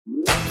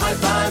High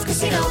Five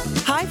Casino.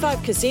 High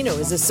Five Casino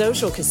is a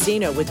social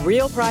casino with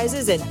real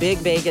prizes and big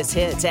Vegas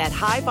hits at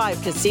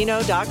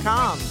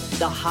highfivecasino.com.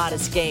 The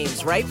hottest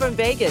games right from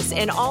Vegas,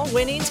 and all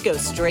winnings go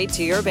straight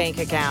to your bank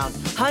account.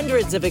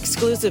 Hundreds of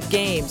exclusive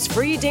games,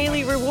 free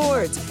daily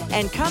rewards,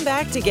 and come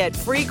back to get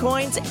free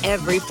coins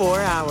every 4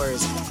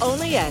 hours.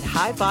 Only at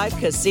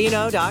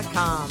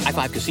highfivecasino.com. High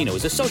Five Casino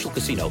is a social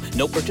casino.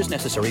 No purchase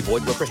necessary.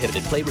 Void where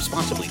prohibited. Play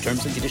responsibly.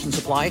 Terms and conditions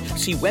apply.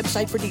 See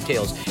website for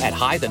details at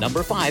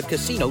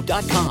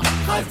high5casino.com.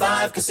 High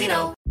Five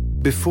Casino.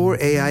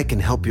 Before AI can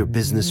help your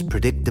business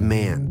predict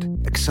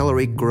demand,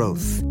 accelerate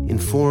growth,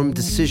 inform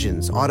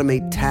decisions,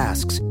 automate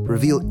tasks,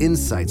 reveal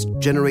insights,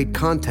 generate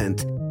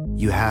content,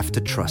 you have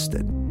to trust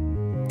it.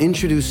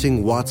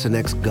 Introducing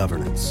watsonx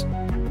Governance,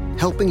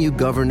 helping you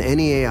govern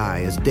any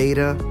AI as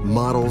data,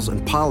 models,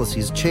 and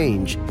policies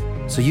change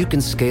so you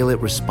can scale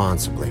it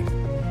responsibly.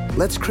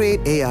 Let's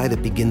create AI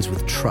that begins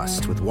with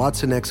trust with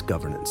watsonx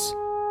Governance.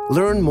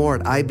 Learn more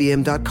at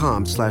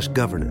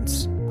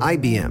ibm.com/governance.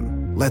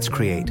 IBM. Let's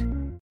create.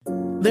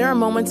 There are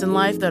moments in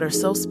life that are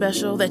so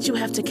special that you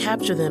have to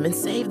capture them and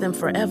save them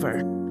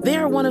forever. They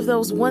are one of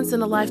those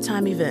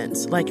once-in-a-lifetime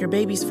events, like your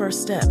baby's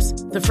first steps,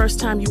 the first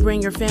time you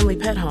bring your family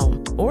pet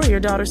home, or your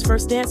daughter's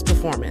first dance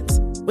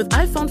performance. With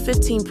iPhone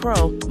 15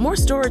 Pro, more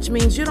storage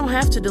means you don't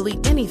have to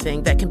delete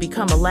anything that can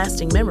become a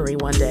lasting memory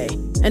one day.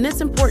 And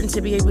it's important to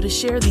be able to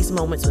share these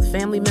moments with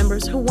family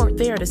members who weren't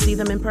there to see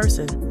them in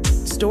person.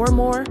 Store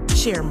more,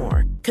 share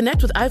more.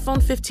 Connect with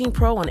iPhone 15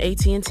 Pro on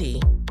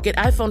AT&T. Get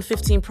iPhone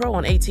 15 Pro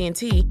on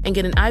AT&T and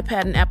get an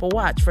iPad and Apple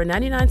Watch for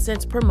 99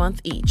 cents per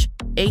month each.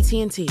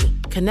 AT&T.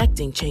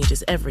 Connecting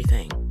changes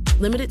everything.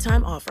 Limited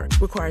time offer.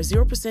 Requires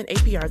 0%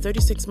 APR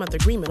 36-month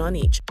agreement on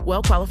each.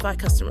 Well-qualified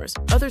customers.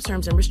 Other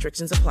terms and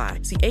restrictions apply.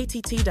 See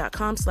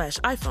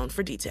att.com/iPhone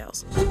for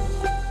details.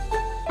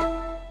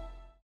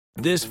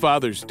 This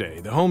Father's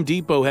Day, the Home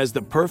Depot has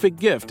the perfect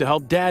gift to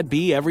help Dad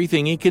be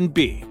everything he can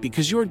be,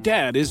 because your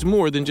dad is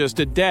more than just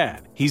a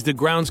dad. He's the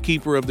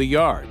groundskeeper of the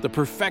yard, the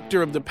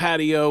perfecter of the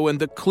patio, and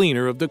the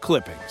cleaner of the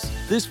clippings.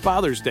 This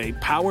Father's Day,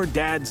 power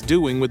Dad's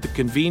doing with the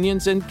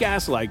convenience and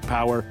gas-like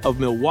power of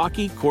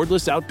Milwaukee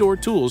cordless outdoor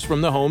tools from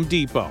the Home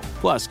Depot.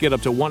 Plus, get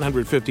up to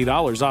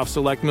 $150 off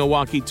select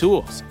Milwaukee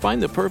tools.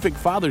 Find the perfect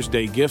Father's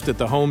Day gift at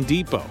the Home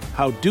Depot.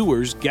 How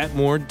doers get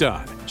more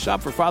done.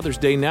 Shop for Father's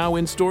Day now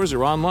in stores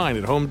or online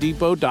at homedepot.com.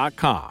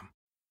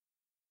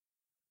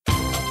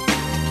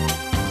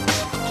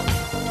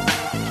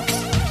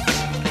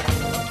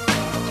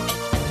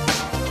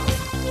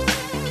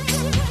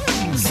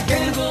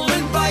 Scandal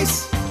and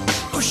vice,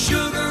 or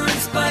sugar and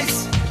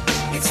spice.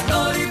 It's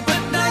naughty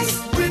but nice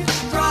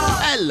with Rob.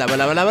 Hello,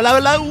 hello, hello, hello,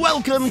 hello.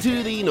 Welcome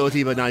to the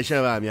Naughty But Nice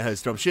Show. I'm your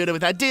host, Rob Shooter,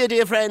 with our dear,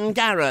 dear friend,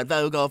 Garrett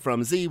Vogel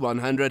from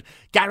Z100.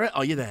 Garrett,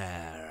 are you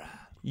there?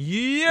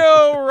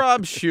 Yo,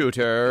 Rob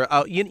Shooter.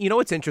 You know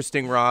what's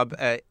interesting, Rob?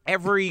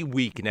 Every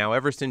week now,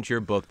 ever since your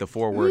book, The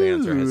 4-Word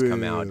Answer, has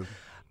come out,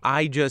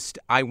 I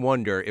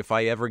wonder if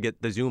I ever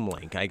get the Zoom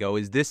link. I go,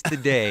 is this the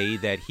day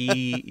that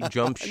he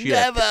jumps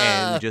ship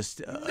and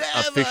just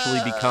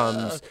officially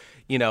becomes,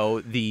 you know,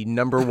 the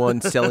number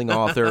one selling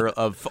author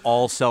of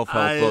all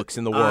self-help books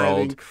in the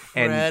world?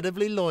 I'm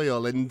incredibly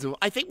loyal, and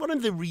I think one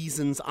of the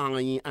reasons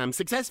I am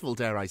successful,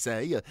 dare I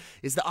say,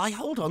 is that I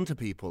hold on to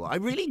people. I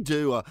really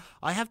do.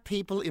 I have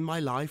people in my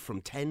life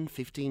from 10,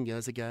 15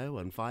 years ago,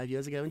 and 5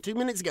 years ago, and 2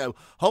 minutes ago.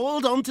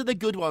 Hold on to the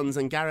good ones,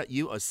 and Garrett,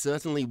 you are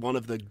certainly one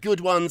of the good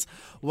ones.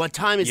 What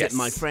time is it,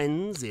 my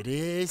friends? It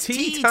is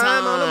tea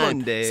time on a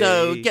Monday.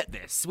 So get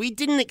this. We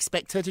didn't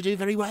expect her to do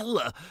very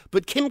well,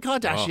 but Kim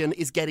Kardashian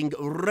is getting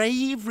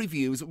rave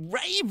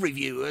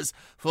reviewers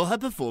for her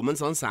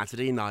performance on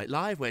Saturday Night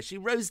Live, where she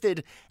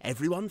roasted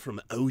everyone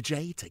from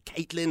OJ to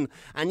Caitlyn,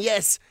 and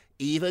yes,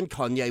 even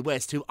Kanye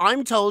West, who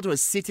I'm told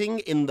was sitting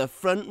in the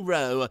front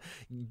row,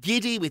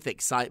 giddy with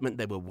excitement.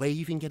 They were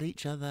waving at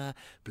each other,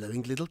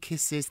 blowing little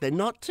kisses. They're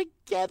not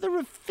together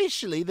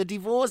officially. The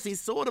divorce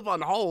is sort of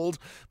on hold,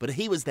 but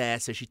he was there,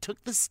 so she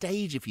took the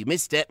stage, if you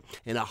missed it,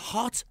 in a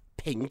hot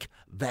pink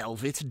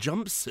velvet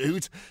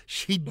jumpsuit.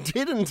 She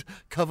didn't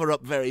cover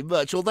up very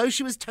much, although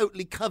she was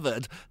totally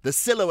covered. The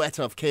silhouette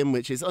of Kim,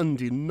 which is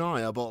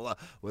undeniable,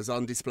 was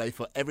on display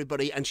for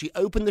everybody, and she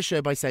opened the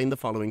show by saying the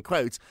following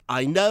quote: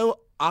 "I know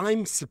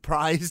I'm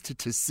surprised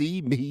to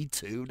see me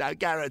too." Now,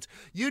 Garrett,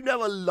 you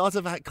know a lot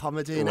about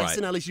comedy, and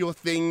SNL is your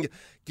thing.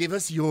 Give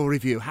us your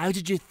review. How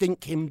did you think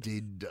Kim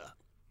did?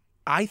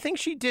 I think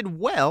she did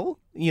well,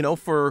 you know,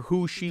 for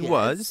who she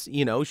was.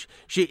 You know,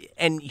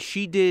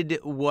 she did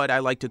what I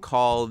like to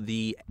call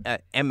the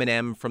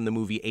Eminem from the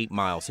movie 8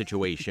 Mile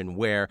situation,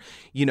 where,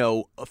 you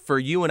know, for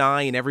you and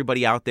I and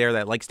everybody out there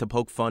that likes to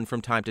poke fun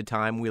from time to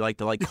time, we like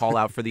to call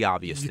out for the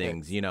obvious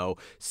things, you know,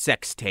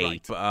 sex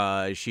tape,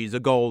 she's a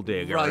gold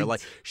digger,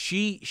 like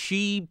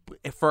she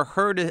for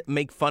her to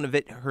make fun of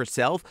it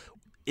herself,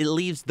 it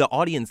leaves the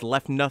audience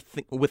left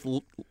nothing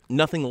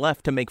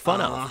left to make fun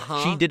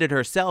of. She did it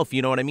herself,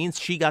 you know what I mean?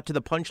 She got to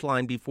the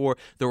punchline before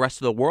the rest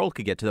of the world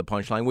could get to the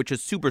punchline, which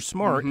is super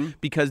smart,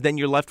 because then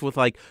you're left with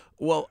like,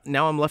 Well,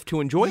 now I'm left to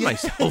enjoy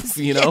myself,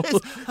 you know?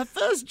 Yes. Her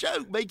first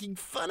joke, making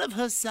fun of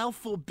herself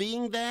for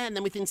being there, and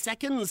then within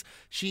seconds,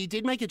 she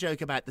did make a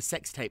joke about the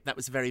sex tape. That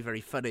was very,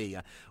 very funny.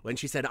 When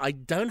she said, I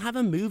don't have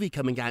a movie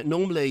coming out.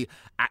 Normally,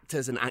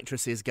 actors and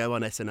actresses go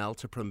on SNL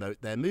to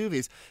promote their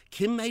movies.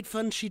 Kim made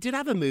fun. She did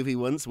have a movie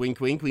once, wink,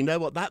 wink. We know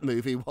what that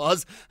movie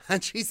was.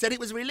 And she said it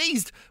was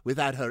released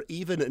without her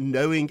even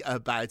knowing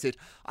about it.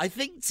 I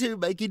think, too,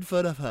 making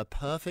fun of her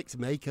perfect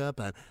makeup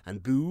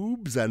and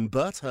boobs and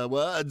butt, her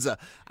words,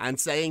 and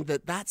saying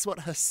that that's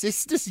what her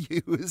sisters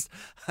used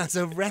as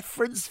a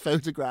reference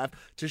photograph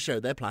to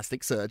show their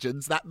plastic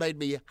surgeons. That made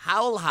me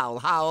howl, howl,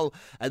 howl.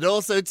 And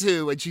also,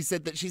 too, when she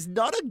said that she's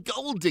not a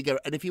gold digger,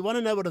 and if you want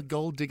to know what a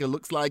gold digger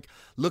looks like,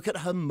 look at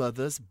her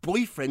mother's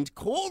boyfriend,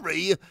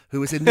 Corey, who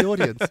was in the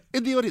audience.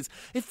 In the audience.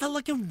 It felt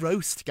like a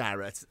roast,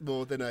 Garrett,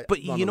 more than a But,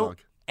 monologue. you know...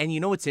 And you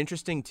know what's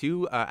interesting,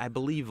 too? I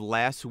believe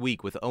last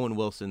week with Owen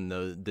Wilson,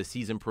 the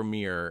season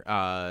premiere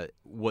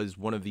was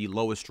one of the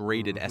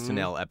lowest-rated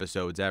SNL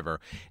episodes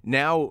ever.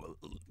 Now,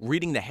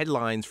 reading the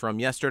headlines from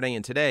yesterday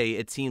and today,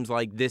 it seems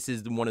like this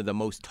is one of the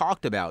most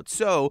talked about.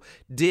 So,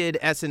 did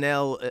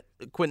SNL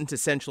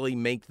quintessentially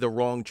make the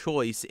wrong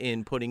choice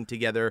in putting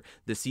together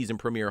the season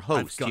premiere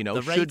host? I've got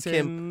the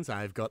ratings,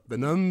 I've got the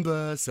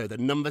numbers. So the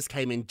numbers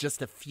came in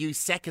just a few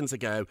seconds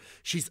ago.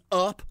 She's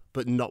up,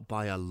 but not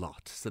by a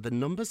lot. So the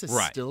numbers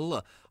are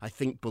still, I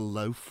think,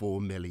 below 4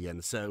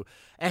 million. So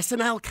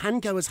SNL can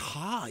go as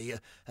high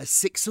as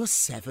 6 or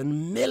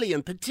 7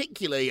 million,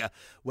 particularly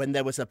when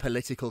there was a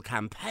political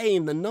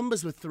campaign. The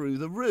numbers were through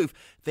the roof.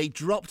 They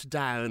dropped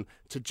down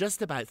to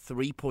just about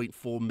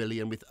 3.4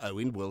 million with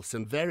Owen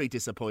Wilson. Very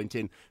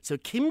disappointing. So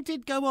Kim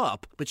did go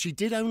up, but she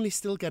did only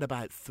still get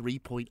about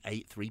 3.8,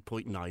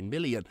 3.9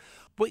 million.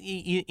 But,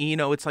 you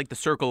know, it's like the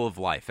circle of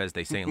life, as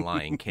they say in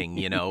Lion King,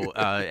 you know.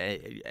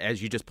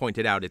 As you just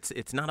pointed out,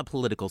 it's not a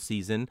political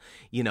season.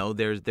 You know,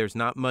 there's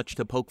not much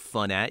to poke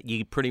fun at.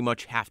 You pretty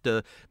much have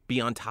to be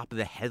on top of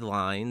the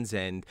headlines.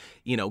 And,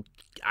 you know,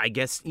 I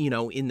guess, you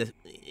know, in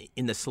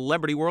the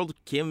celebrity world,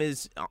 Kim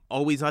is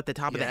always at the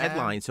top of the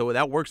headlines. So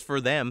that works for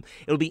them.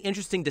 It'll be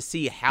interesting to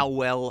see how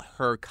well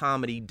her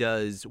comedy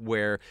does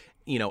where,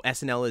 you know,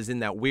 SNL is in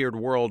that weird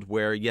world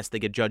where, yes, they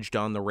get judged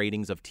on the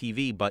ratings of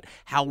TV, but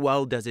how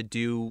well does it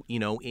do, you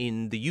know,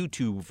 in the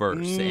YouTube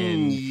verse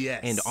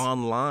and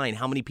online?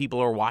 How many people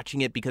are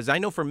watching it? Because I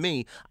know for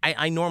me,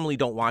 I normally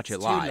don't watch it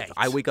live.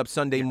 I wake up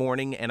Sunday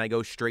morning and I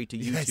go straight to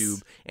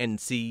YouTube and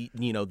see,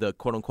 you know, the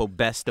quote unquote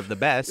best of the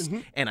best,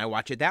 and I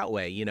watch it that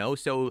way, you know?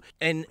 So,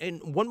 and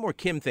one more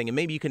Kim thing, and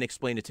maybe you can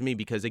explain it to me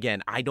because,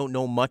 again, I don't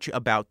know much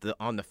about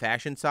on the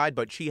fashion side,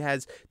 but she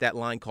has that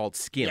line called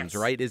Skims,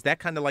 right? Is that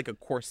kind of like a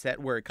corset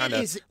where it kind of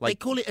like... They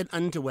call it an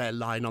underwear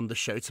line on the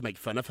show to make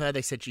fun of her.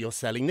 They said you're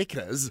selling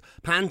knickers,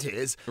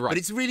 panties, but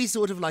it's really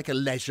sort of like a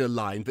leisure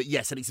line. But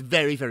yes, and it's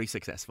very, very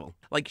successful.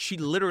 Like she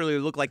literally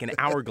looked like an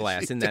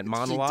hourglass in that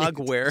monologue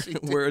where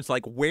it's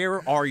like,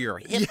 where are your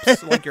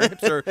hips? Like your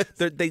hips are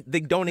they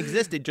don't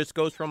exist. It just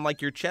goes from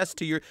like your chest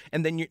to your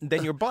and then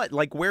your butt.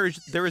 Like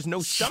there is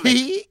no stomach.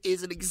 She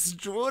is an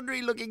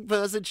extraordinary looking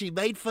person. She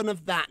made fun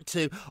of that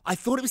too. I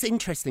thought it was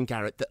interesting,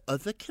 Garrett, that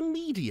other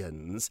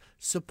comedians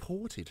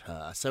supported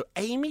her. So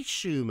Amy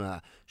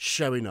Schumer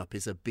showing up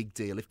is a big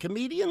deal. If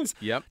comedians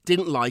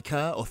didn't like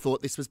her or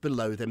thought this was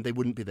below them, they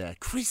wouldn't be there.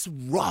 Chris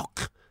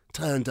Rock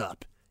turned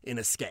up in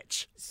a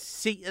sketch.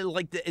 See,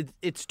 like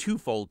it's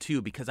twofold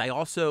too, because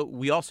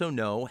we also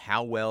know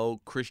how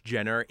well Kris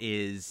Jenner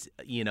is,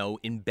 you know,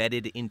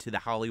 embedded into the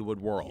Hollywood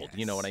world.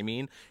 You know what I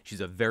mean?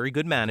 She's a very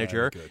good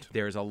manager. Very good.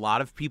 There's a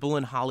lot of people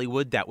in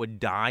Hollywood that would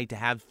die to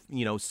have,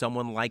 you know,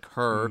 someone like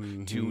her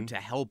to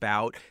help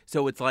out.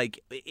 So it's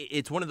like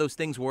it's one of those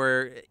things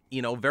where,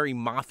 you know, very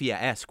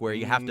mafia-esque, where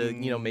you have to,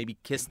 you know, maybe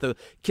kiss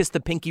the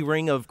pinky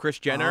ring of Kris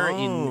Jenner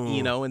in,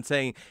 you know, and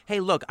saying, hey,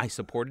 look, I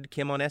supported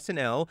Kim on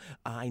SNL.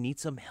 I need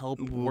some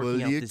help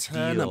working out this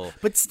deal.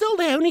 But still,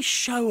 they only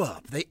show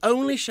up. They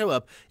only show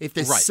up if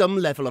there's some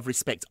level of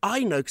respect.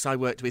 I know because I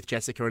worked with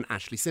Jessica and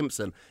Ashley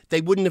Simpson.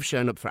 They wouldn't have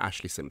shown up for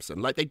Ashley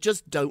Simpson. Like, they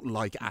just don't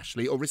like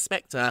Ashley or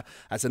respect her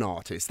as an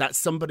artist. That's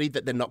somebody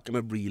that they're not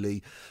going to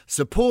really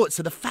support.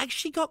 So the fact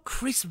she got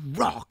Chris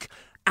Rock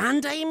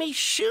and Amy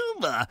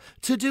Schumer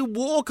to do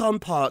walk-on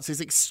parts is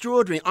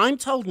extraordinary. I'm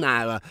told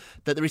now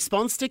that the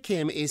response to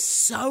Kim is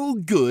so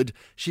good,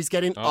 she's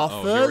getting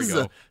offers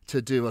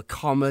to do a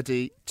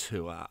comedy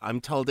tour. I'm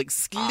told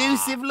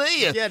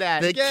exclusively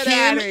that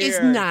Kim is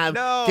now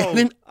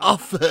getting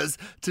offers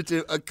to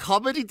do a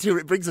comedy tour.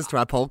 It brings us to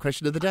our poll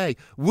question of the day.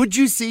 Would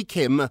you see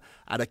Kim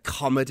at a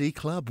comedy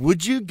club?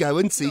 Would you go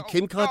and see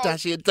Kim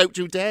Kardashian? Don't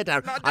you dare,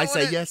 Darren. I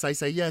say yes, I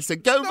say yes. So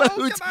go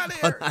vote on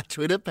our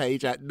Twitter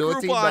page at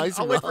Naughty Nice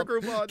Rob. Go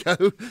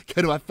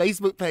to our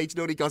Facebook page,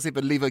 Naughty Gossip,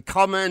 and leave a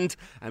comment.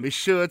 And be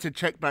sure to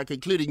check back,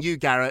 including you,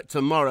 Garrett,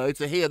 tomorrow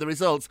to hear the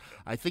results.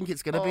 I think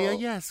it's going to be a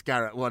yes,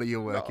 Garrett. What are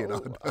you working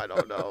on? I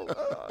don't know.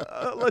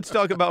 Let's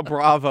talk about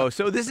Bravo.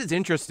 So this is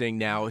interesting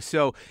now.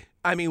 So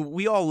I mean,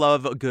 we all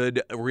love a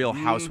good Real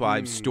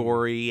Housewives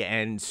story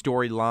and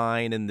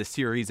storyline and the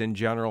series in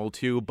general,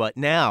 too. But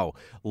now,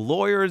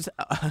 lawyers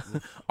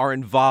are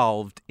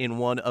involved in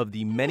one of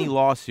the many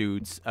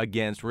lawsuits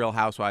against Real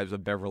Housewives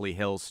of Beverly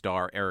Hills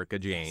star Erika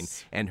Jayne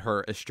and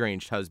her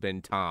estranged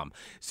husband, Tom.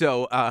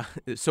 So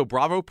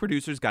Bravo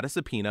producers got a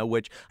subpoena,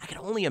 which I can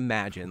only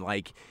imagine,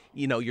 like,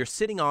 you know, you're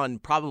sitting on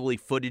probably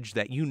footage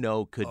that you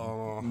know could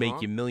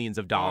make you millions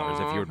of dollars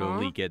if you were to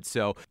leak it.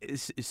 So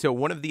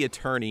one of the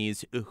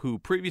attorneys who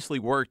previously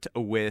worked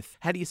with,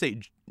 how do you say,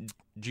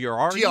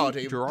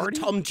 Girardi?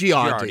 Tom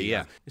Girardi.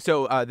 Yeah.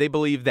 So they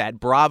believe that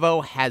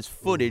Bravo has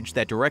footage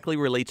that directly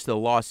relates to the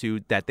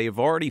lawsuit that they've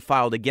already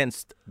filed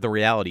against the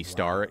reality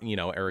star, you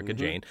know, Erika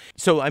Jayne.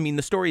 So, I mean,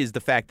 the story is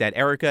the fact that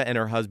Erika and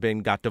her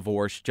husband got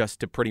divorced just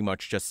to pretty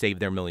much just save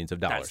their millions of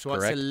dollars, That's what's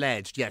correct?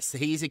 alleged, yes.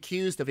 He's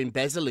accused of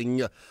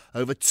embezzling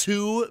over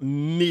 $2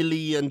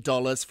 million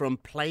from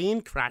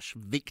plane crash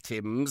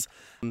victims.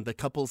 The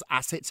couple's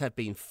assets have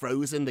been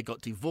frozen, they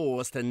got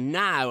divorced, and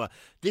now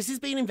this is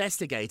being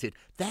investigated.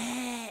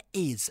 There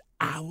is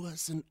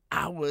hours and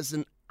hours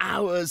and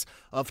hours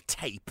of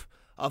tape,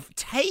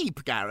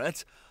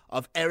 Garrett,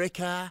 of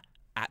Erika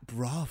at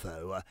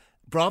Bravo.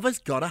 Bravo's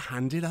got to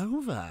hand it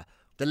over.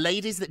 The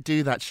ladies that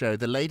do that show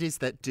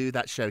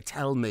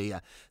tell me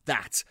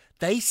that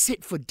they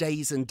sit for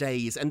days and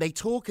days and they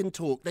talk and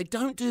talk. They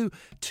don't do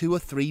 2 or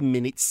 3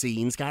 minute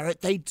scenes,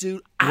 Garrett. They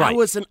do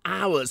hours and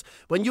hours.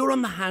 When you're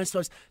on The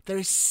Housewives, there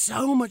is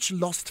so much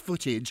lost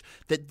footage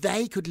that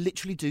they could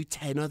literally do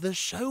 10 other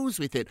shows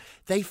with it.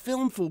 They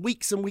film for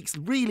weeks and weeks,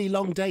 really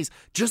long days.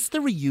 Just the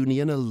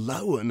reunion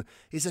alone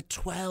is a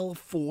 12,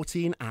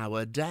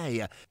 14-hour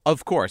day.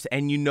 Of course,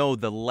 and you know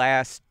the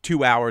last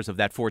 2 hours of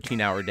that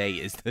 14-hour day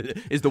is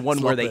the one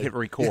Sloppy. where they hit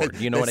record.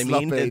 You know what I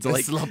mean? Sloppy. It's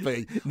like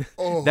sloppy.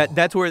 Oh.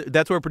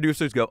 That's where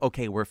producers go,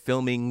 okay, we're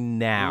filming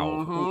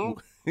now.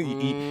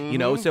 You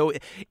know, so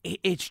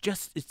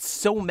it's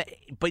so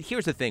but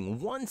here's the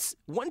thing, once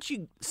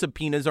you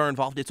subpoenas are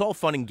involved, it's all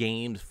fun and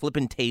games,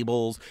 flipping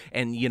tables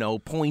and, you know,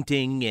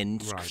 pointing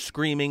and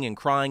screaming and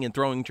crying and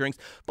throwing drinks,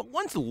 but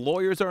once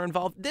lawyers are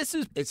involved,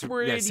 it's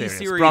pretty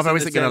serious. Bravo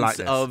isn't going to like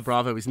this.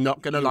 Bravo is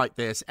not going to like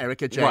this.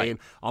 Erika Jayne,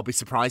 I'll be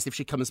surprised if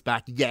she comes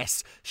back.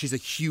 Yes, she's a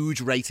huge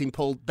rating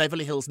pull.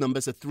 Beverly Hills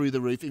numbers are through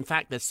the roof. In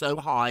fact, they're so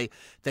high,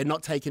 they're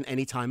not taking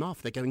any time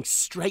off. They're going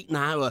straight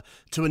now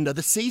to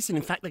another season.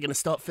 In fact, they're going to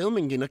start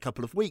filming in a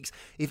couple of weeks.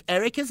 If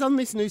Erika's on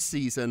this new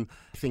season,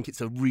 I think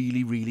it's a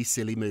really, really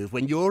silly move.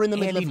 When you're in the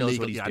middle of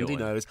legal, Andy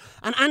knows.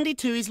 And Andy,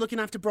 too, is looking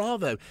after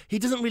Bravo. He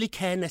doesn't really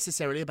care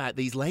necessarily about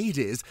these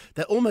ladies.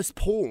 They're almost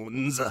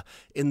pawns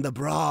in the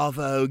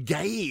Bravo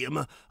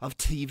game of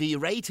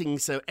TV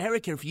ratings. So,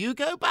 Erika, if you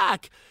go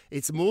back,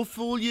 it's more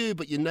fool you,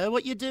 but you know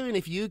what you're doing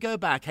if you go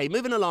back. Hey,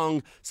 moving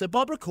along. So,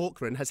 Barbara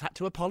Corcoran has had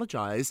to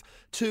apologise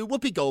to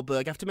Whoopi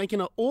Goldberg after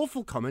making an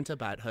awful comment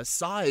about her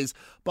size.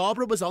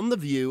 Barbara was on The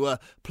View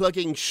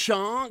plugging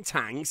Shark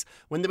Tanks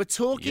when they were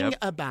talking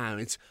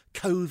about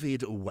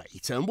COVID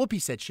weight. And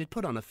Whoopi said she'd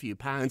put on a few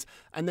pounds.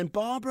 And then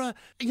Barbara,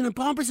 you know,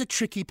 Barbara's a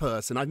tricky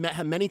person. I've met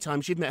her many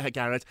times. You've met her,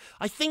 Garrett.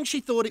 I think she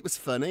thought it was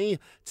funny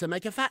to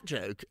make a fat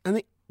joke. And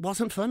it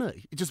wasn't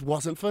funny. It just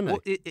wasn't funny. Well,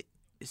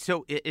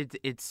 so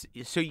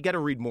you got to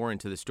read more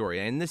into the story,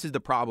 and this is the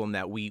problem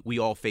that we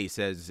all face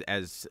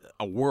as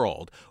a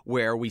world,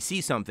 where we see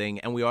something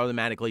and we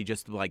automatically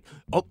just like,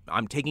 oh,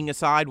 I'm taking a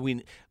side.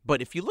 But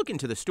if you look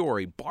into the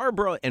story,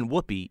 Barbara and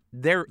Whoopi,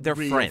 they're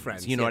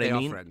friends. You know what I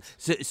mean?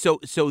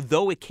 So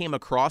though it came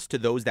across to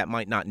those that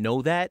might not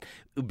know that,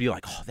 it would be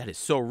like, oh, that is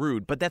so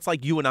rude. But that's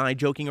like you and I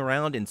joking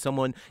around and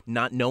someone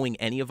not knowing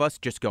any of us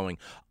just going,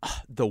 oh,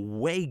 the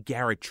way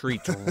Garrett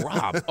treats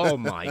Rob, oh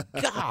my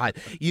God,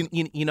 you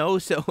know.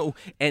 So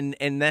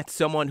and that's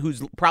someone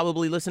who's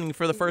probably listening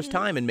for the first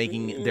time and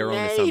making their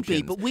own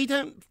assumptions. But we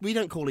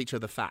don't call each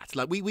other fat.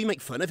 Like we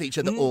make fun of each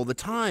other all the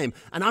time,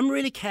 and I'm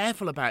really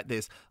careful about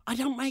this. I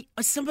don't make,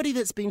 as somebody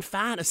that's been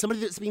fat, as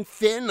somebody that's been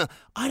thin,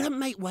 I don't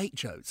make weight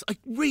jokes. I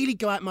really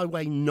go out my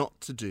way not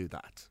to do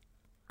that.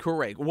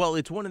 Correct. Well,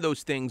 it's one of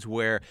those things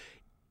where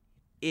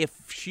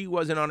if she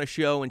wasn't on a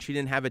show and she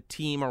didn't have a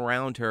team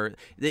around her,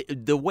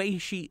 the way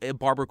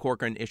Barbara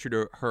Corcoran issued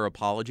her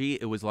apology,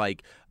 it was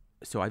like,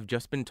 so I've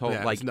just been told,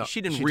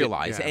 she didn't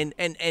realize, and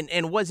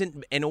it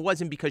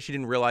wasn't because she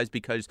didn't realize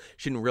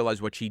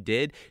what she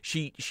did.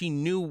 She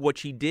knew what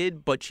she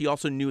did, but she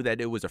also knew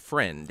that it was a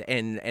friend,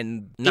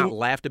 and not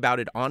laughed about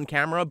it on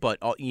camera, but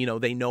you know,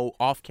 they know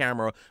off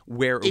camera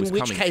where it was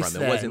coming from. In which case,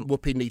 then,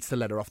 Whoopi needs to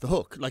let her off the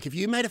hook. Like if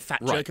you made a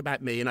fat joke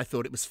about me and I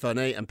thought it was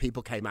funny, and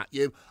people came at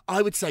you,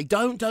 I would say,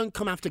 don't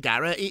come after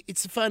Garrett.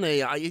 It's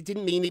funny. I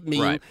didn't mean it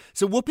mean. Right.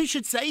 So Whoopi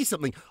should say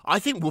something. I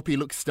think Whoopi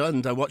looked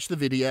stunned. I watched the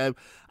video,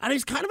 and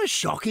it's kind of a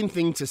shocking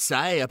thing to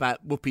say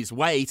about Whoopi's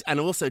weight, and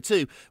also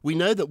too, we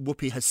know that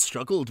Whoopi has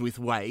struggled with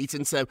weight,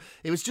 and so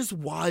it was just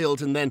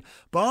wild. And then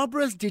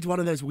Barbara did one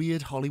of those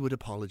weird Hollywood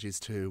apologies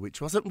too, which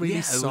wasn't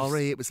really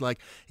sorry. It was like,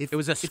 if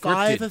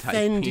I've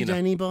offended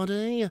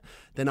anybody,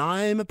 then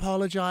I'm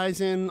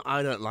apologising.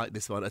 I don't like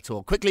this one at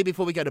all. Quickly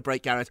before we go to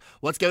break, Garrett,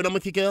 what's going on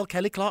with your girl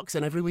Kelly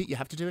Clarkson? Every week you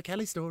have to do a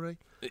Kelly story.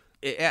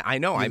 I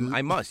know.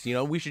 I must.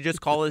 We should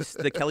just call us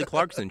the Kelly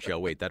Clarkson Show.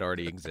 Wait, that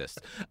already exists.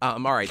 All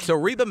right. So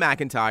Reba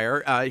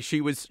McEntire,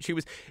 she was.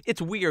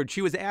 It's weird.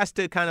 She was asked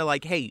to kind of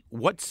like, hey,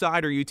 what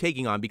side are you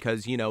taking on?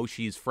 Because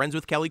she's friends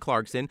with Kelly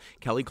Clarkson.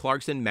 Kelly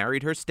Clarkson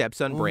married her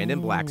stepson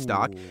Brandon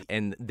Blackstock,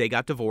 and they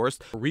got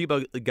divorced.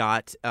 Reba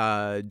got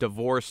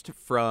divorced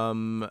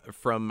from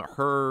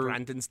her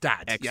Brandon's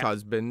dad,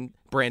 ex-husband.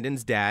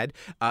 Brandon's dad.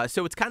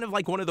 So it's kind of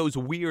like one of those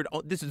weird,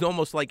 this is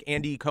almost like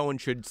Andy Cohen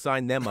should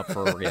sign them up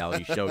for a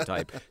reality show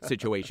type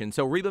situation.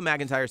 So Reba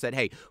McEntire said,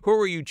 hey, who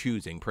are you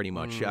choosing, pretty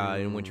much,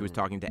 and when she was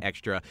talking to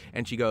Extra.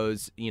 And she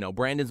goes,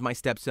 Brandon's my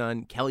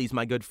stepson, Kelly's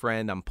my good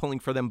friend, I'm pulling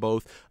for them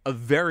both. A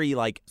very,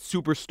 like,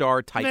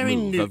 superstar type very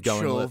move neutral, of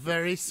going with.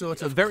 Very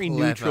sort of very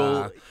clever.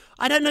 neutral.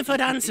 I don't know if I'd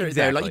answer it,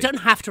 though. Like, Exactly. you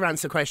don't have to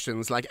answer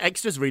questions. Like,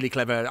 Extra's really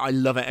clever. I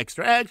love it,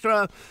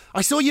 Extra.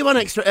 I saw you on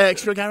Extra,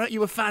 Garrett.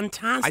 You were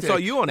fantastic. I saw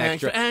you on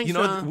Extra. Extra. You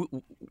know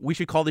what? We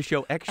should call the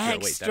show Extra.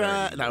 Wait, Extra.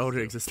 That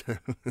already exists.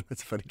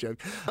 That's a funny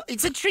joke.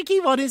 It's a tricky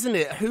one, isn't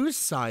it? Whose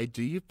side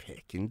do you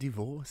pick in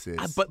divorces?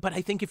 But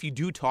I think if you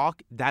do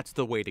talk, that's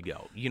the way to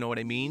go. You know what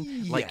I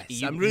mean? Like,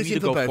 Yes, you I'm rooting either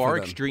for go both far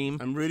of them. extreme.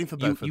 I'm rooting for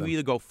both of You them.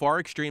 either go far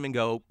extreme and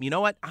go, you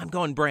know what? I'm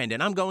going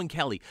Brandon. I'm going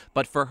Kelly.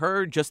 But for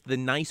her, just the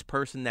nice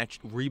person that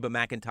Reba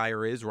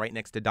McEntire is, right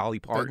next to Dolly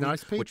Parton,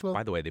 nice which, people.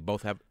 by the way, they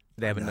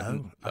have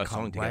a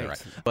song together. wait.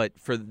 Right? But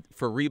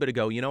for Reba to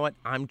go, you know what?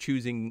 I'm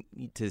choosing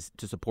to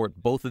support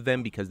both of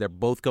them because they're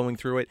both going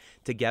through it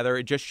together.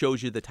 It just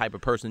shows you the type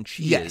of person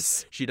she Yes.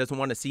 is. She doesn't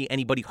want to see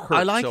anybody hurt.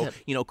 I like so,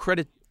 it.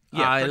 Credit.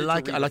 Yeah, I credit to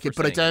like Reba it,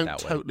 for but I saying it don't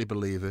that way. totally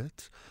believe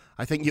it.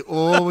 I think you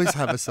always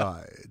have a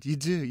side. You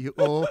do. You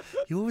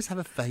always have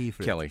a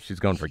favourite. Kelly, she's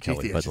going for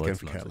Kelly. Yeah, but she's going let's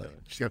for not Kelly.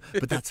 say that.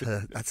 But that's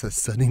her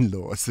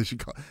son-in-law, so she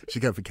go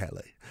for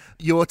Kelly.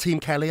 Your team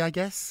Kelly, I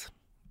guess.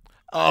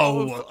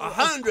 Oh, of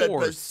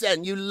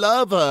 100%. You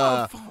love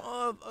her.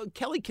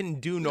 Kelly can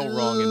do no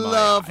wrong in my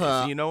Love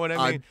eyes. her. You know what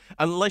I mean?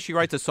 Unless she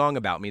writes a song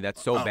about me,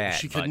 that's so bad.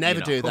 She could but, never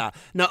you know. do that.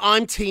 No,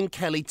 I'm Team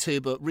Kelly too,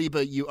 but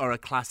Reba, you are a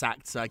class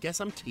act, so I guess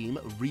I'm Team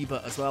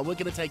Reba as well. We're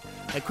going to take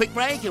a quick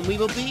break, and we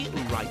will be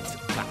right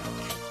back.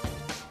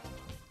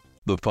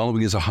 The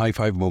following is a high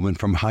five moment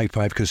from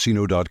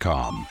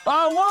highfivecasino.com.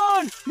 I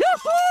won!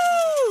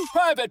 Yahoo!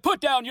 Private,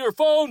 put down your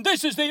phone.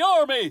 This is the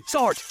Army.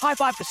 Sarge, High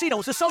Five Casino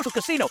is a social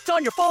casino. It's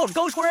on your phone.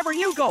 Goes wherever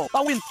you go.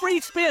 I win free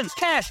spins,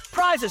 cash,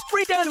 prizes,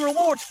 free daily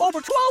rewards, over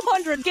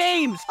 1,200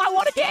 games. I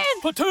won again.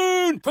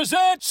 Platoon,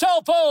 present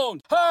cell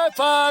phone. High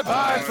Five.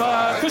 High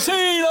Five.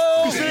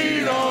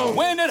 Casino.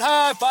 Win at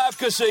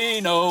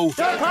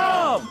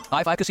highfivecasino.com.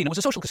 High Five Casino is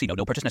a social casino.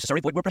 No purchase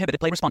necessary. Void where prohibited.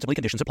 Play responsibly.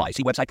 Conditions apply.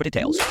 See website for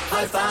details.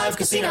 High Five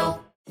Casino.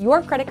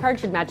 Your credit card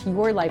should match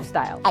your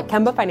lifestyle. At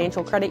Kemba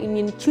Financial Credit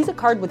Union, choose a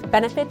card with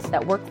benefits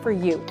that work for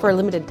you. For a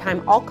limited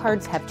time, all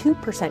cards have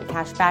 2%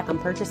 cash back on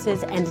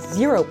purchases and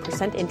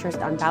 0% interest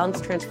on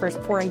balance transfers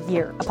for a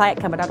year. Apply at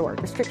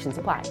Kemba.org. Restrictions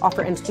apply.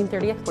 Offer ends June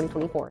 30th,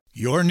 2024.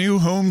 Your new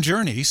home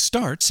journey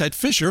starts at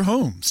Fisher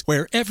Homes,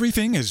 where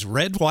everything is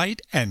red,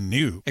 white, and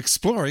new.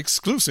 Explore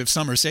exclusive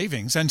summer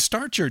savings and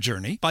start your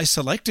journey by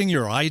selecting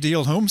your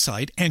ideal home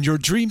site and your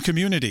dream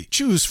community.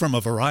 Choose from a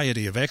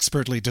variety of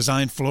expertly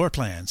designed floor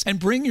plans and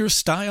bring your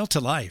style to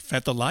life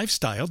at the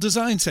Lifestyle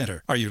Design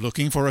Center. Are you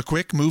looking for a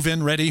quick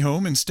move-in ready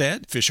home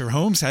instead? Fisher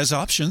Homes has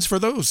options for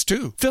those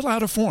too. Fill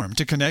out a form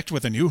to connect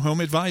with a new home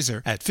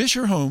advisor at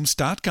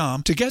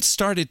FisherHomes.com to get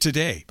started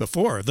today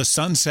before the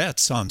sun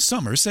sets on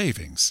summer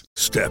savings.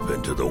 Step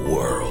into the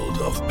world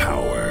of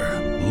power,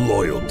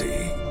 loyalty,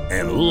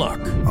 and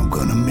luck. I'm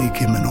gonna make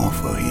him an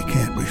offer he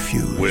can't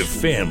refuse. With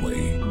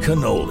family,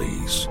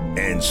 cannolis,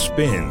 and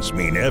spins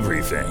mean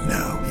everything.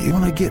 Now, you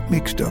wanna get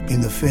mixed up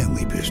in the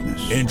family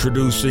business.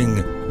 Introducing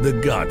The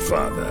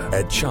Godfather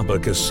at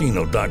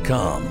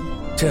ChumbaCasino.com.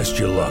 Test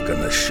your luck in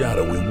the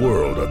shadowy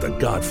world of The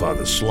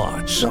Godfather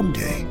slot.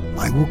 Someday,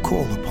 I will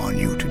call upon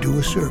you to do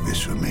a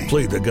service for me.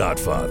 Play The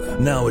Godfather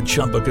now at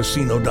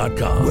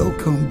ChumbaCasino.com.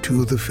 Welcome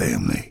to the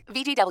family.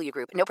 VGW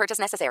Group. No purchase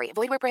necessary.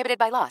 Void where prohibited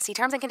by law. See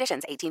terms and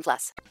conditions.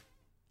 18+.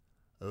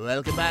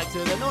 Welcome back to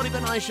the Naughty But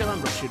Nice Show. I'm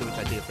Ross Shooter with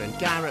my dear friend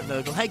Garrett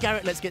Vogel. Hey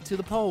Garrett, let's get to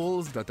the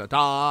polls. Thank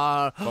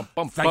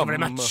you very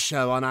much.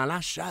 On our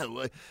last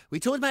show, we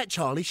talked about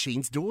Charlie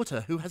Sheen's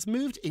daughter, who has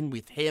moved in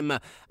with him,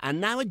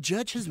 and now a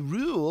judge has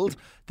ruled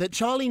that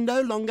Charlie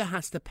no longer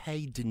has to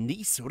pay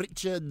Denise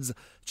Richards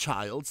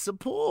child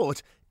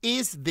support.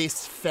 Is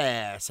this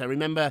fair? So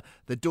remember,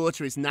 the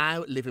daughter is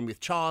now living with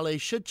Charlie.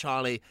 Should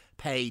Charlie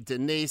pay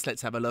Denise?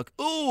 Let's have a look.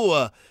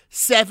 Ooh,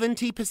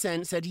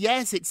 70% said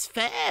yes, it's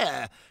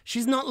fair.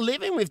 She's not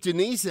living with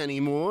Denise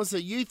anymore, so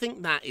you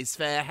think that is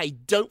fair. Hey,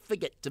 don't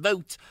forget to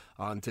vote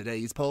on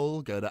today's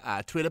poll. Go to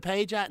our Twitter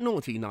page at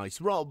Naughty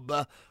Nice Rob,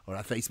 or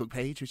our Facebook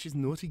page, which is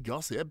Naughty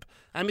Gossip.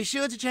 And be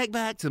sure to check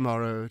back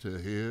tomorrow to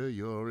hear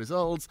your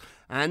results.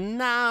 And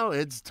now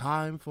it's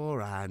time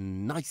for our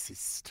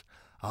nicest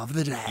of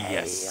the day.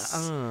 Yes.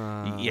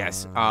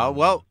 Yes.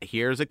 Well,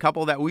 here's a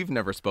couple that we've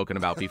never spoken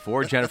about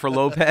before. Jennifer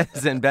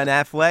Lopez and Ben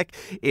Affleck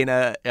in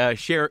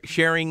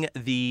sharing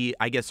the,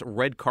 I guess,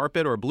 red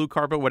carpet or blue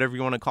carpet, whatever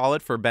you want to call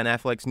it, for Ben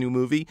Affleck's new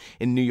movie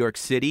in New York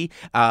City.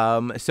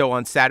 So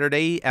on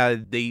Saturday,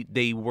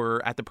 they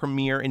were at the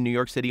premiere in New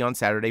York City on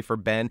Saturday for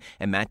Ben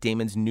and Matt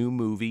Damon's new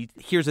movie.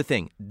 Here's the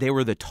thing. They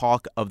were the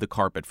talk of the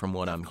carpet from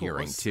what I'm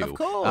hearing, too. Of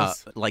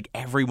course. Like,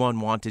 everyone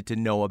wanted to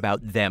know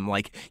about them.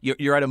 Like,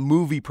 you're at a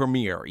movie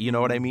premiere, you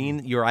know what I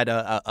mean? You're at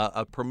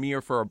a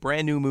premiere for a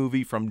brand new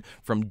movie from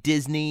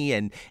Disney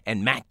and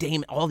Matt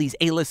Damon, all these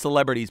A-list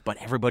celebrities, but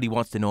everybody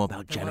wants to know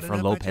about Jennifer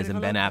Lopez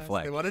and Ben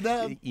Affleck. They want to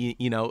know.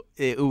 You know,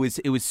 it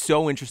was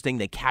so interesting.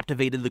 They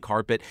captivated the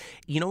carpet.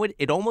 You know what?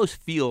 It almost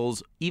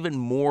feels even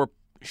more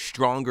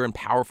stronger and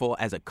powerful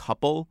as a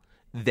couple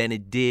than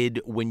it did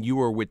when you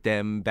were with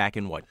them back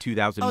in,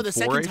 2004-ish? Oh, the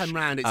second time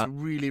round, it's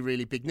really,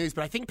 really big news.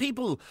 But I think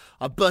people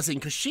are buzzing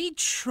because she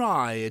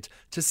tried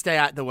to stay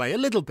out the way a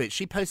little bit.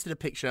 She posted a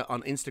picture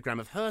on Instagram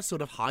of her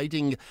sort of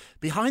hiding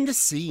behind the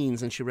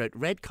scenes, and she wrote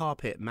red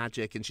carpet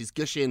magic, and she's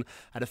gushing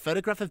at a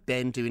photograph of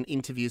Ben doing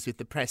interviews with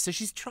the press. So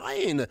she's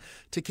trying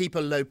to keep a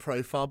low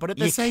profile, but at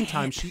the same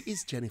time, she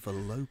is Jennifer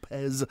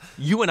Lopez.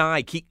 You and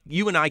I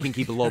can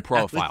keep a low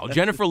profile.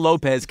 Jennifer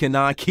Lopez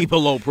cannot keep a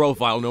low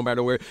profile no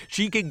matter where.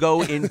 She can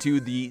go into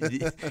the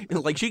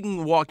like she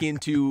can walk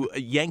into a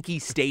Yankee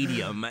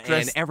Stadium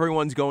and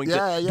everyone's going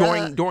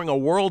to during a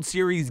World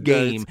Series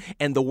game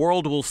and the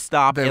world will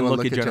stop and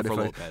look at Jennifer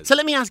Lopez. So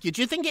let me ask you,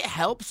 do you think it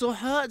helps or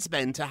hurts,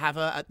 Ben, to have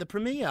her at the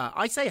premiere?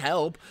 I say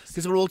help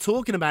because we're all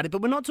talking about it,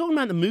 but we're not talking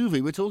about the movie.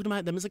 We're talking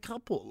about them as a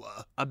couple.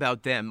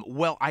 About them.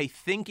 Well, I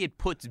think it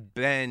puts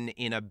Ben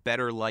in a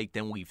better light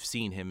than we've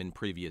seen him in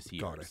previous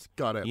years.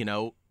 Got it. You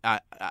know,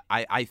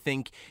 I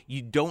think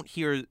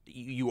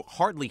you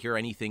hardly hear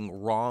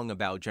anything wrong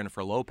about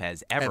Jennifer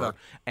Lopez ever.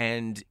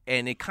 And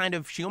it kind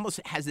of, she almost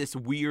has this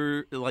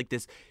weird,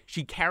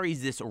 she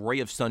carries this ray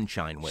of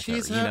sunshine with her.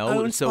 She's you her know,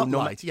 own so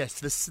spotlight. Yes,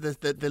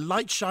 the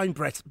light shine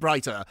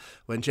brighter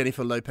when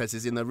Jennifer Lopez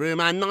is in the room.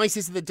 And nice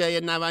is the day,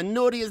 and now and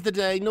naughty is the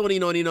day. Naughty.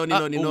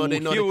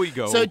 Here we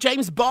go. So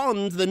James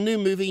Bond, the new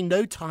movie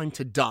No Time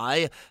to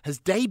Die, has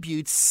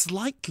debuted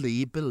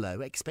slightly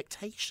below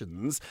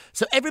expectations.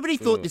 So everybody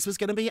thought this was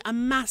going to be a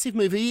massive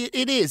movie.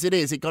 It is.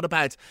 It got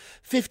about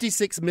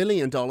 $56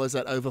 million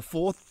at over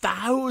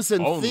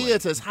 4,000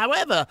 theaters.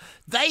 However,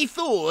 they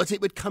thought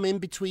it would come in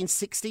between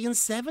 60 and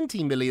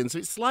 70 million. So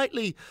it's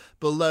slightly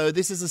below.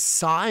 This is a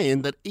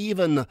sign that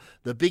even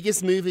the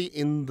biggest movie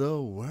in the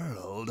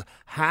world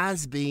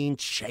has been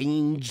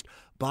changed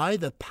by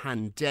the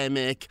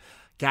pandemic.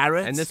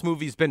 Garrett? And this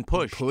movie's been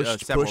pushed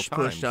several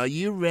times. Are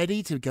you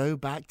ready to go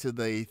back to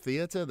the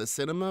theater, the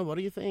cinema? What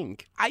do you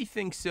think? I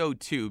think so,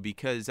 too,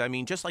 because, I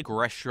mean, just like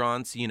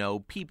restaurants, you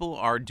know, people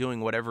are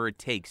doing whatever it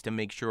takes to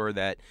make sure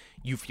that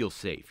you feel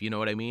safe. You know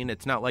what I mean?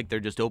 It's not like they're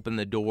just open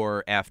the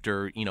door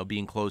after, you know,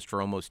 being closed for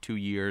almost 2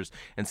 years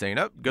and saying,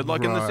 oh, good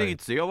luck in the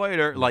seats. See you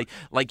later. Like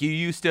we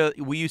used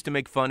to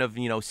make fun of,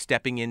 you know,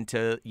 stepping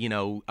into, you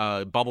know,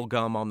 bubble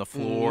gum on the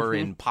floor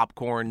and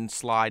popcorn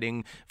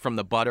sliding from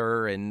the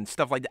butter and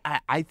stuff like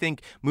that. I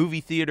think movie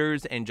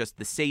theaters and just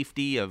the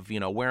safety of, you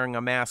know, wearing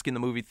a mask in the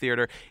movie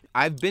theater.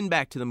 I've been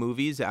back to the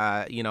movies,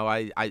 you know,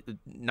 I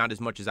not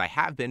as much as I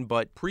have been,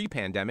 but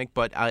pre-pandemic,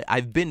 but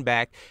I've been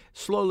back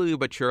slowly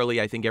but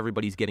surely. I think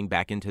everybody's getting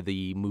back into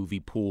the movie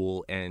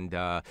pool, and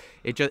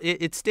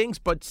it stings,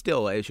 but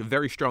still, it's a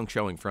very strong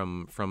showing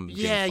from James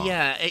Bond.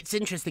 Yeah, it's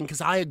interesting because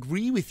I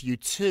agree with you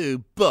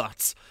too,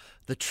 but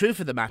the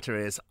truth of the matter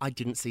is I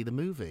didn't see the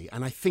movie,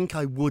 and I think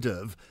I would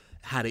have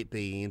had it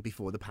been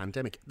before the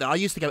pandemic. I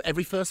used to go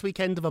every first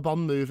weekend of a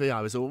Bond movie.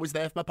 I was always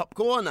there for my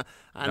popcorn,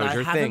 and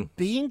I haven't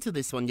been to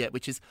this one yet,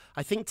 which is,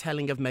 I think,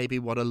 telling of maybe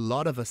what a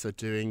lot of us are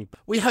doing.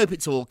 We hope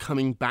it's all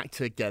coming back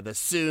together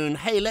soon.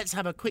 Hey, let's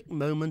have a quick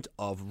moment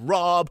of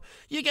Rob.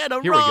 You get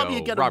a Here Rob, we go.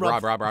 you get Rob, a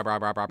Rob.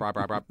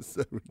 Rob.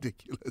 So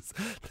ridiculous.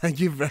 Thank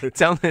you very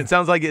much. It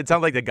sounds like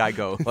the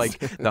Geico, like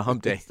the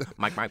Hump Day.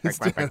 Mike, Rob.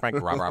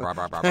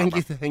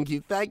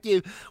 Thank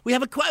you. We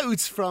have a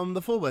quote from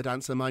The Forward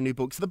Answer, my new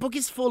book. So the book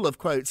is full of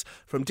quotes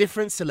from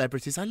different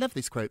celebrities. I love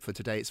this quote for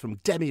today. It's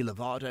from Demi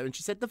Lovato, and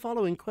she said the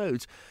following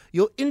quote: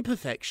 "Your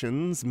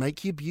imperfections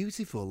make you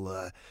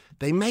beautiful.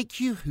 They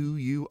make you who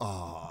you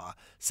are.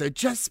 So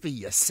just be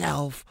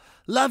yourself.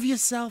 Love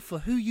yourself for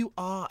who you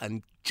are,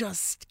 and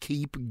just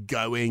keep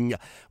going."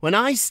 When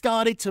I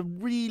started to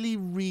really,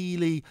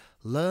 really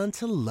learn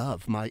to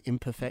love my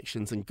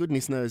imperfections, and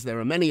goodness knows there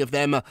are many of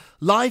them,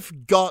 life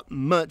got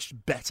much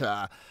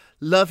better.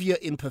 Love your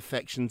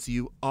imperfections.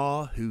 You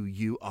are who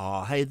you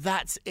are. Hey,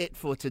 that's it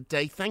for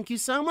today. Thank you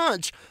so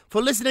much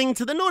for listening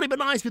to the Naughty But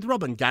Nice with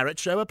Rob and Garrett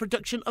show, a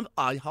production of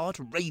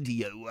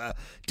iHeartRadio.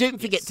 Don't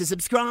forget to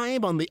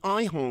subscribe on the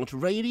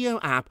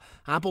iHeartRadio app,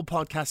 Apple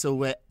Podcasts, or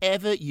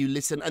wherever you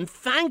listen. And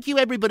thank you,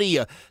 everybody,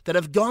 that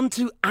have gone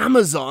to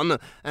Amazon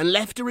and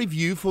left a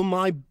review for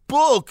my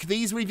book.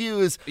 These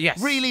reviews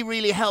really,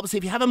 really helps.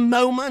 If you have a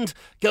moment,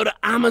 go to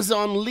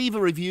Amazon, leave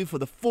a review for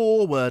The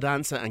Forward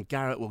Answer, and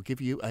Garrett will give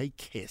you a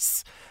kiss.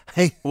 Yes.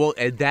 Hey. Well,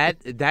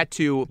 that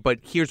too, but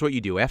here's what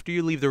you do. After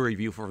you leave the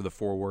review for the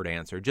 4-word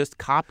answer, just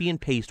copy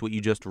and paste what you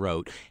just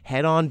wrote,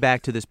 head on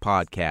back to this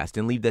podcast,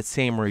 and leave that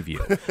same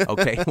review,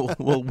 okay?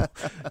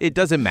 It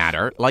doesn't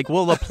matter. Like,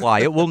 we'll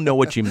apply it. We'll know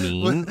what you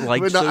mean.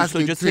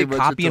 So just say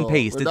copy and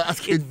paste.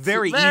 It's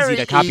very easy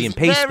to copy and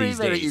paste these days.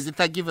 Very easy.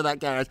 Thank you for that,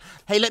 Garrett.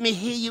 Hey, let me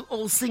hear you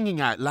all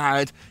singing out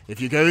loud. If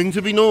you're going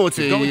to be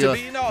naughty,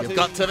 you've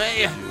got to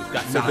be. You've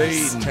got to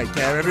be. Take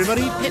care,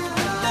 everybody.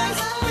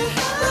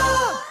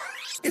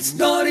 It's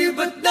naughty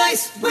but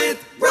nice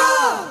with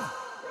Rob.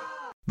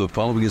 The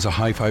following is a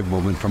high five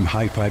moment from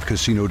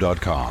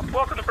highfivecasino.com.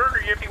 Welcome to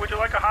Burger Yippee. Would you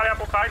like a hot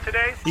apple pie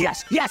today?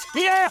 Yes, yeah,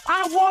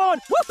 I won!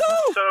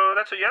 Woohoo! So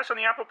that's a yes on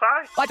the apple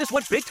pie? I just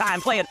went big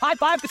time playing High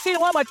Five Casino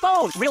on my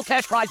phone. Real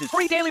cash prizes,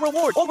 free daily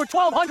rewards, over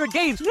 1,200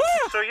 games. Yeah!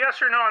 So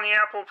yes or no on the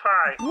apple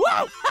pie?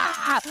 Whoa!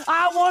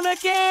 I won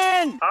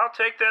again! I'll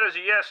take that as a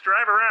yes.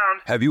 Drive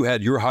around. Have you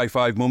had your high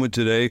five moment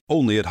today?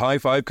 Only at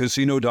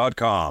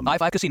highfivecasino.com. High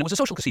Five Casino is a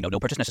social casino. No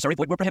purchase necessary.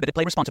 Void where prohibited.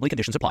 Play responsibly.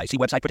 Conditions apply. See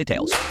website for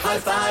details. High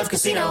Five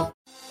Casino.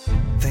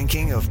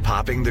 Thinking of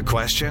popping the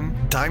question?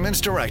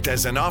 Diamonds Direct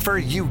has an offer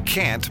you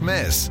can't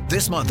miss.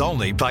 This month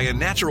only, buy a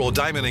natural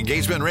diamond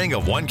engagement ring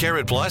of 1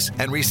 carat plus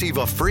and receive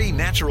a free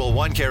natural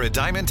 1 carat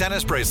diamond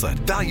tennis bracelet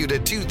valued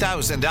at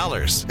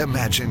 $2,000.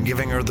 Imagine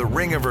giving her the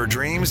ring of her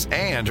dreams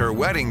and her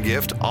wedding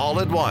gift all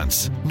at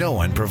once. No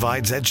one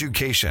provides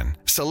education,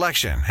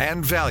 selection,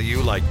 and value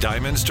like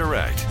Diamonds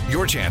Direct.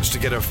 Your chance to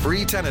get a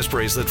free tennis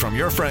bracelet from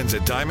your friends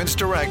at Diamonds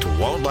Direct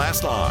won't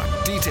last long.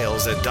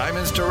 Details at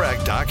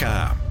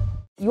diamondsdirect.com.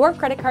 Your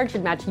credit card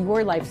should match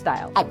your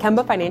lifestyle. At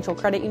Kemba Financial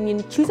Credit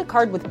Union, choose a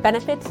card with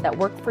benefits that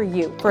work for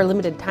you. For a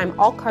limited time,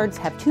 all cards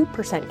have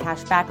 2%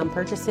 cash back on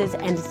purchases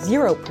and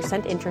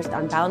 0% interest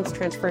on balance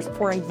transfers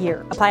for a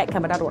year. Apply at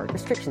Kemba.org.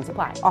 Restrictions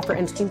apply. Offer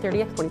ends June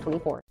 30th,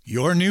 2024.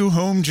 Your new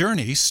home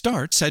journey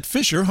starts at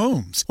Fisher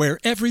Homes, where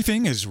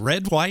everything is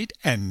red, white,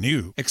 and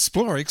new.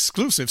 Explore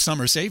exclusive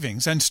summer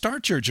savings and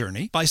start your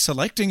journey by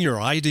selecting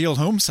your ideal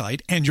home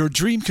site and your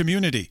dream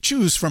community.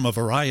 Choose from a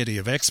variety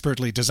of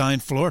expertly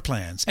designed floor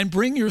plans and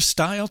bring your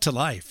style to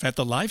life at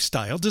the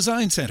Lifestyle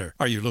Design Center.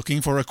 Are you looking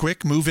for a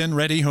quick move-in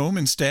ready home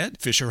instead?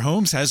 Fisher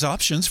Homes has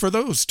options for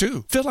those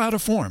too. Fill out a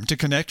form to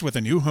connect with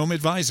a new home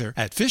advisor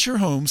at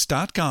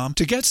fisherhomes.com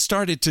to get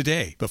started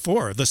today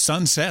before the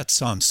sun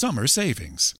sets on summer savings.